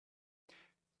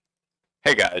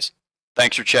Hey guys,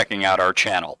 thanks for checking out our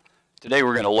channel. Today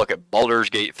we're going to look at Baldur's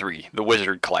Gate 3, the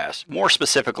Wizard class. More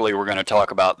specifically, we're going to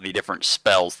talk about the different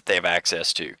spells that they have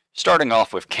access to, starting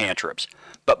off with cantrips.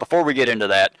 But before we get into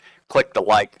that, click the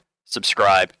like,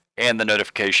 subscribe, and the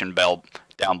notification bell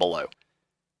down below.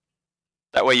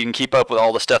 That way you can keep up with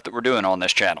all the stuff that we're doing on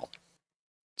this channel.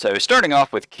 So starting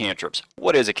off with cantrips,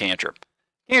 what is a cantrip?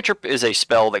 Cantrip is a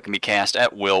spell that can be cast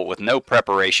at will with no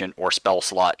preparation or spell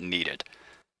slot needed.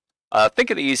 Think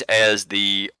of these as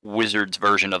the wizard's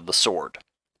version of the sword.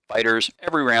 Fighters,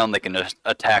 every round they can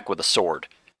attack with a sword.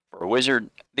 For a wizard,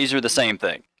 these are the same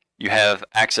thing. You have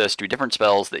access to different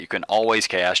spells that you can always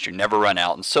cast, you never run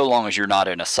out, and so long as you're not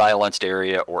in a silenced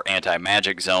area or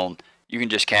anti-magic zone, you can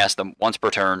just cast them once per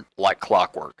turn like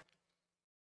clockwork.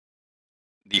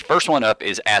 The first one up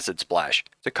is Acid Splash.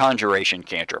 It's a conjuration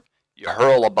cantrip. You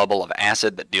hurl a bubble of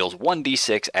acid that deals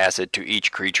 1d6 acid to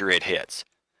each creature it hits.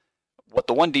 What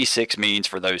the 1d6 means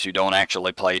for those who don't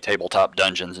actually play tabletop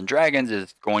Dungeons and Dragons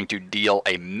is going to deal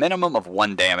a minimum of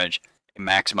 1 damage, a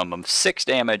maximum of 6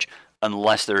 damage,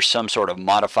 unless there's some sort of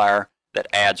modifier that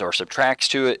adds or subtracts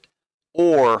to it,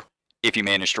 or if you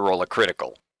manage to roll a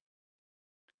critical.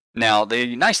 Now,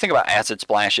 the nice thing about Acid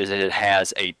Splash is that it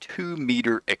has a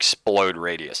 2-meter explode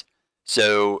radius,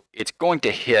 so it's going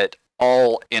to hit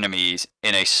all enemies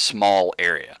in a small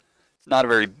area. It's not a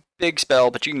very big spell,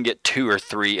 but you can get 2 or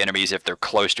 3 enemies if they're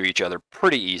close to each other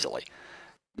pretty easily.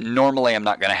 Normally I'm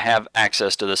not going to have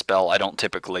access to the spell. I don't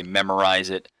typically memorize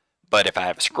it, but if I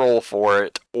have a scroll for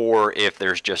it, or if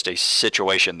there's just a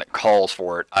situation that calls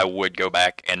for it, I would go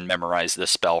back and memorize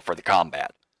this spell for the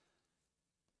combat.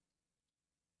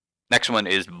 Next one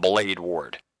is Blade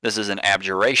Ward. This is an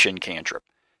abjuration cantrip.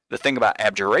 The thing about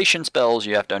abjuration spells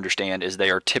you have to understand is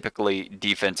they are typically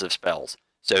defensive spells.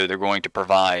 So they're going to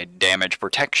provide damage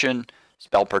protection,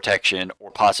 spell protection,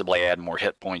 or possibly add more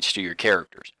hit points to your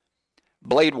characters.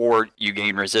 Blade Ward, you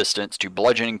gain resistance to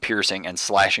bludgeoning, piercing, and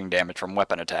slashing damage from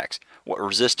weapon attacks. What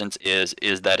resistance is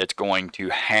that it's going to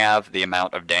halve the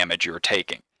amount of damage you're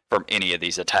taking from any of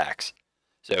these attacks.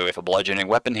 So if a bludgeoning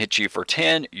weapon hits you for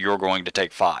 10, you're going to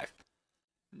take 5.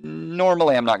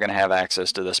 Normally I'm not going to have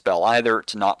access to the spell either.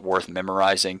 It's not worth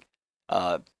memorizing.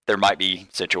 There might be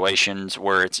situations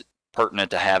where it's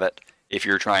pertinent to have it. If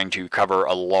you're trying to cover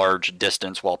a large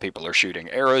distance while people are shooting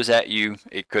arrows at you,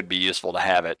 it could be useful to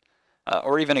have it.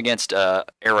 Or even against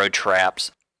arrow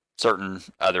traps, certain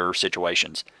other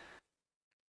situations.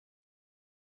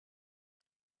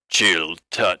 Chill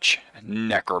Touch,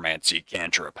 Necromancy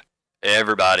cantrip.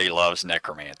 Everybody loves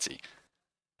necromancy.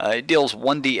 It deals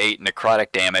 1d8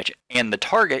 necrotic damage, and the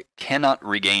target cannot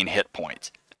regain hit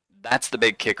points. That's the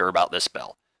big kicker about this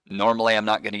spell. Normally I'm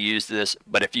not going to use this,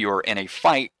 but if you are in a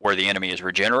fight where the enemy is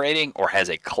regenerating or has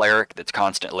a cleric that's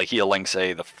constantly healing,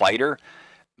 say the fighter, it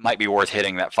might be worth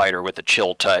hitting that fighter with a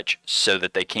Chill Touch so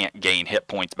that they can't gain hit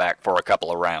points back for a couple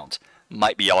of rounds.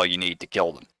 Might be all you need to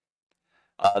kill them.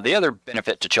 The other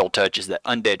benefit to Chill Touch is that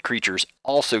undead creatures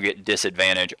also get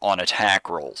disadvantage on attack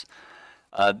rolls.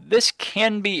 This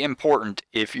can be important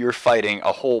if you're fighting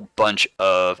a whole bunch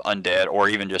of undead or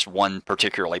even just one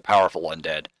particularly powerful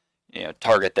undead. You know,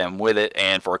 target them with it,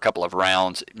 and for a couple of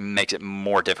rounds, it makes it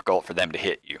more difficult for them to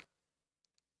hit you.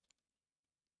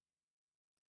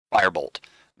 Firebolt.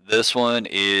 This one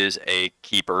is a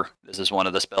keeper. This is one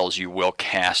of the spells you will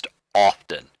cast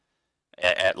often,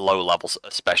 at low levels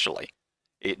especially.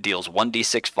 It deals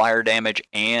 1d6 fire damage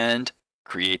and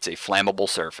creates a flammable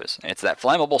surface. And it's that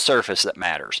flammable surface that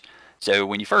matters. So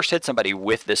when you first hit somebody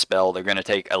with this spell, they're going to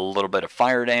take a little bit of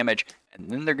fire damage, and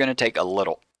then they're going to take a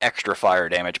little extra fire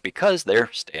damage because they're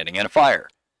standing in a fire.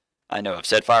 I know I've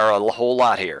said fire a whole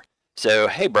lot here. So,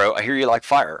 hey bro, I hear you like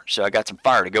fire, so I got some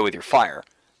fire to go with your fire.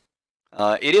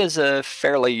 It is a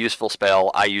fairly useful spell.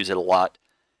 I use it a lot.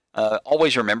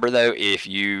 Always remember though, if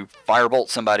you firebolt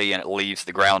somebody and it leaves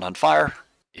the ground on fire,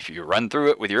 if you run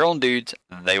through it with your own dudes,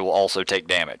 they will also take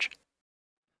damage.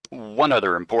 One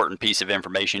other important piece of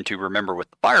information to remember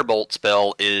with the Firebolt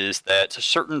spell is that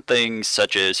certain things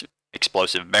such as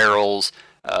explosive barrels,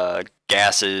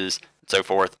 gases, and so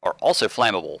forth are also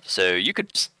flammable. So you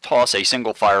could toss a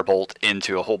single firebolt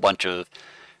into a whole bunch of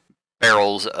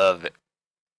barrels of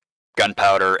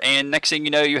gunpowder, and next thing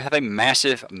you know, you have a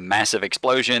massive, massive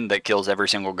explosion that kills every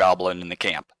single goblin in the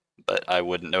camp. But I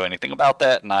wouldn't know anything about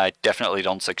that, and I definitely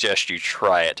don't suggest you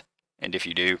try it. And if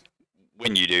you do,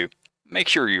 when you do, make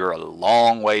sure you're a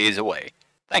long ways away.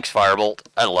 Thanks, Firebolt.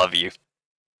 I love you.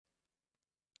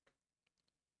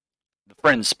 The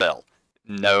Friend spell.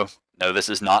 No, this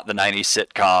is not the 90s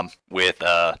sitcom with,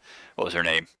 what was her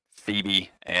name?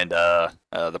 Phoebe and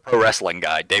the pro wrestling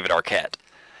guy, David Arquette.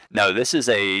 No, this is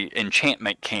a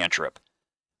enchantment cantrip.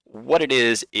 What it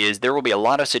is there will be a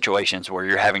lot of situations where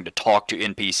you're having to talk to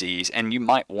NPCs and you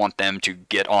might want them to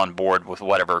get on board with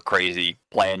whatever crazy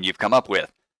plan you've come up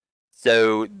with.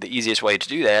 So the easiest way to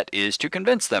do that is to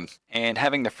convince them, and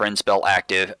having the friend spell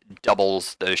active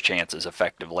doubles those chances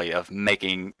effectively of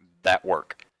making that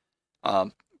work.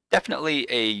 Definitely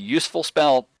a useful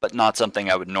spell, but not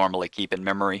something I would normally keep in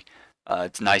memory.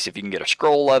 It's nice if you can get a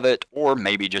scroll of it, or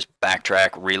maybe just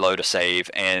backtrack, reload a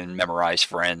save, and memorize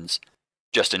friends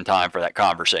just in time for that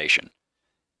conversation.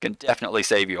 Can definitely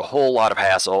save you a whole lot of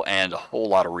hassle and a whole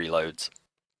lot of reloads.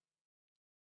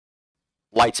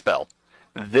 Light spell.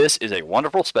 This is a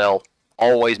wonderful spell.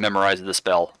 Always memorize the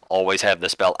spell. Always have the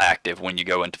spell active when you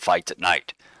go into fights at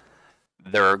night.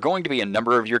 There are going to be a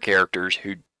number of your characters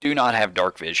who do not have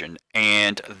dark vision,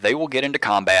 and they will get into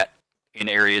combat in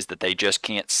areas that they just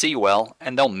can't see well,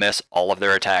 and they'll miss all of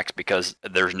their attacks because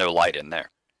there's no light in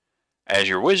there. As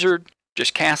your wizard,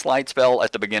 just cast light spell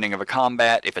at the beginning of a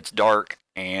combat if it's dark,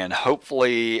 and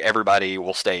hopefully everybody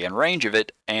will stay in range of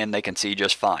it and they can see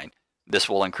just fine. This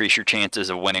will increase your chances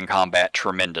of winning combat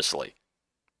tremendously.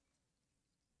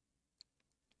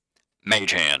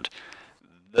 Mage Hand.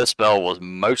 This spell was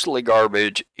mostly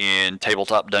garbage in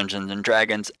tabletop Dungeons and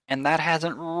Dragons, and that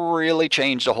hasn't really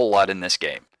changed a whole lot in this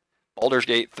game. Baldur's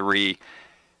Gate 3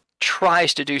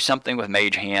 tries to do something with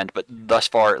Mage Hand, but thus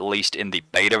far, at least in the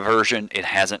beta version, it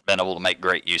hasn't been able to make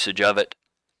great usage of it.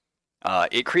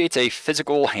 It creates a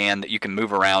physical hand that you can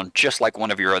move around just like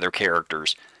one of your other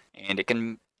characters, and it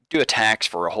can do attacks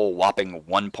for a whole whopping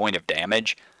 1 point of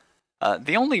damage.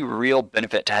 The only real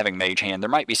benefit to having Mage Hand, there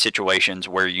might be situations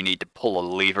where you need to pull a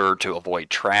lever to avoid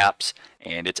traps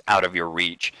and it's out of your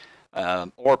reach.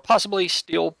 Or possibly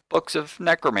steal books of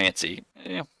necromancy.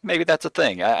 Maybe that's a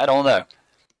thing, I don't know.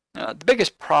 The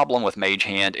biggest problem with Mage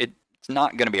Hand, it's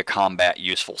not going to be a combat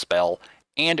useful spell,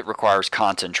 and it requires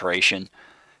concentration.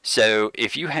 So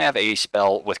if you have a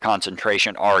spell with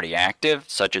concentration already active,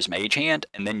 such as Mage Hand,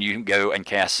 and then you go and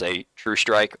cast, say, True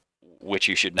Strike, which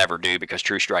you should never do because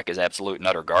True Strike is absolute and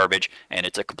utter garbage, and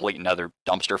it's a complete and utter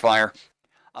dumpster fire.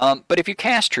 But if you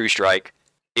cast True Strike,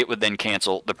 it would then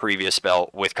cancel the previous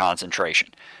spell with concentration.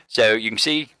 So you can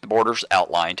see the borders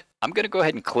outlined. I'm going to go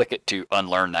ahead and click it to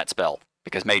unlearn that spell,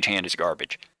 because Mage Hand is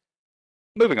garbage.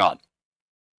 Moving on.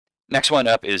 Next one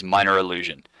up is Minor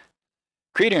Illusion.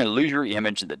 Create an illusory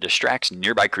image that distracts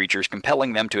nearby creatures,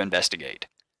 compelling them to investigate.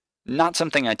 Not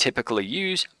something I typically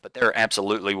use, but there are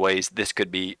absolutely ways this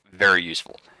could be very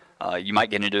useful. You might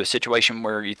get into a situation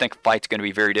where you think a fight's going to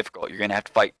be very difficult. You're going to have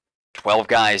to fight 12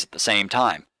 guys at the same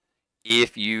time.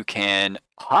 If you can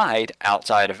hide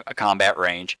outside of a combat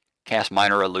range, cast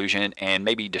Minor Illusion, and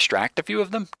maybe distract a few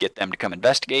of them, get them to come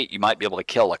investigate, you might be able to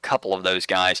kill a couple of those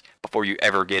guys before you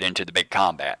ever get into the big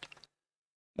combat.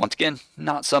 Once again,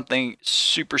 not something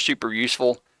super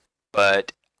useful,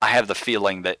 but I have the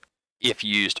feeling that if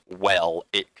used well,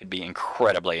 it could be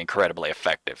incredibly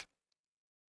effective.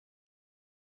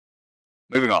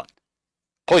 Moving on.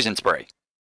 Poison Spray.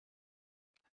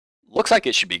 Looks like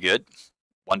it should be good.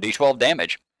 1d12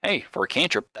 damage. Hey, for a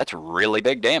cantrip, that's really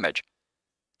big damage.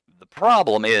 The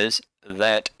problem is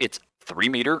that it's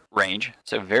 3-meter range,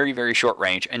 so very short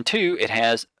range, and 2, it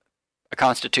has a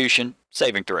Constitution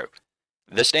saving throw.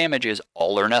 This damage is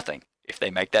all or nothing. If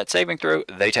they make that saving throw,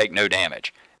 they take no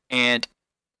damage. And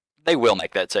they will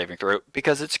make that saving throw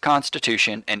because it's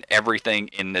Constitution, and everything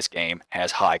in this game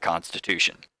has high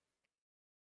Constitution.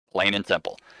 Plain and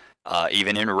simple.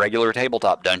 Even in regular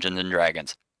tabletop Dungeons and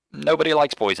Dragons. Nobody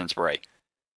likes Poison Spray.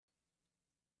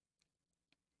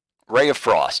 Ray of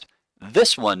Frost.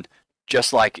 This one,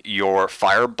 just like your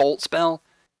Firebolt spell,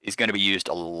 is going to be used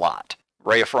a lot.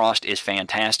 Ray of Frost is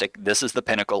fantastic. This is the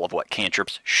pinnacle of what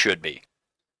cantrips should be.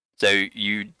 So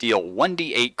you deal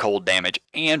 1d8 cold damage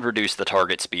and reduce the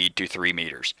target speed to 3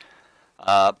 meters.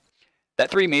 That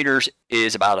 3 meters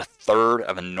is about a third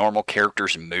of a normal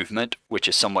character's movement, which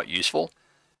is somewhat useful.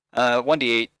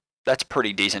 1d8, that's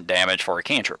pretty decent damage for a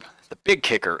cantrip. The big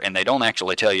kicker, and they don't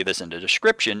actually tell you this in the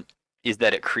description, is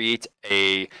that it creates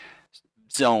a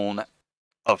zone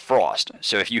of frost.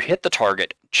 So if you hit the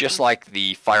target, just like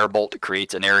the Firebolt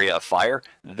creates an area of fire,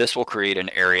 this will create an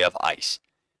area of ice.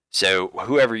 So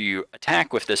whoever you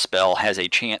attack with this spell has a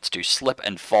chance to slip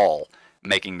and fall,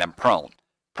 making them prone.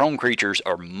 Prone creatures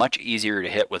are much easier to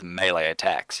hit with melee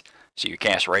attacks. So you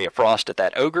cast Ray of Frost at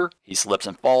that ogre, he slips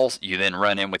and falls, you then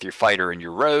run in with your fighter and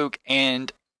your rogue,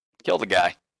 and kill the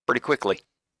guy pretty quickly.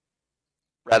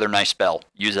 Rather nice spell.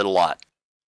 Use it a lot.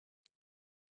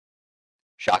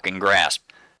 Shocking Grasp.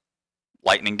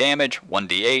 Lightning damage,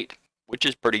 1d8, which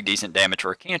is pretty decent damage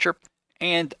for a cantrip.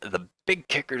 And the big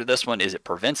kicker to this one is it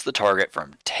prevents the target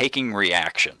from taking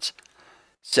reactions.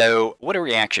 So what a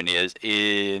reaction is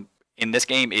in this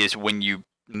game is when you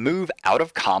move out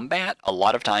of combat, a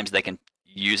lot of times they can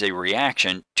use a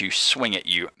reaction to swing at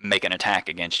you, make an attack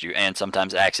against you, and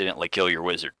sometimes accidentally kill your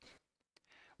wizard.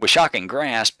 With Shocking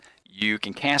Grasp, you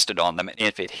can cast it on them, and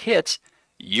if it hits,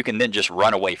 you can then just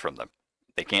run away from them.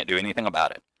 They can't do anything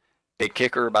about it. Big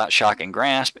kicker about Shocking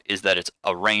Grasp is that it's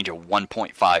a range of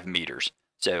 1.5 meters,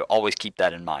 so always keep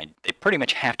that in mind. They pretty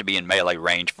much have to be in melee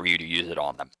range for you to use it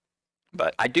on them.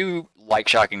 But I do like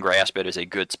Shocking Grasp. It is a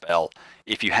good spell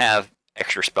if you have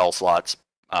extra spell slots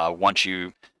once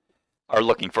you are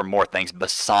looking for more things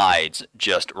besides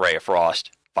just Ray of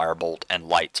Frost, Firebolt, and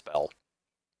Light Spell.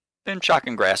 Then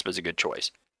Shocking Grasp is a good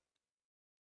choice.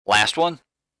 Last one,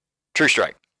 True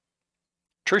Strike.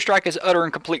 True Strike is utter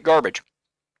and complete garbage.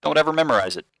 Don't ever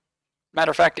memorize it.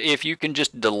 Matter of fact, if you can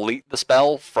just delete the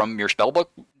spell from your spellbook,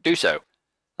 do so.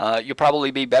 You'll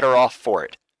probably be better off for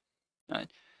it.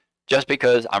 Just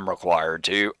because I'm required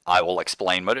to, I will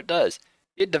explain what it does.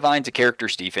 It divines a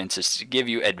character's defenses to give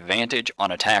you advantage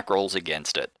on attack rolls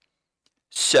against it.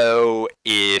 So,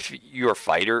 if your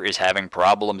fighter is having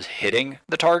problems hitting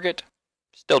the target,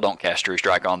 still don't cast True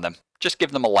Strike on them. Just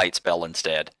give them a light spell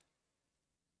instead.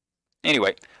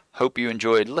 Anyway, hope you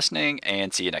enjoyed listening,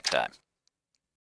 and see you next time.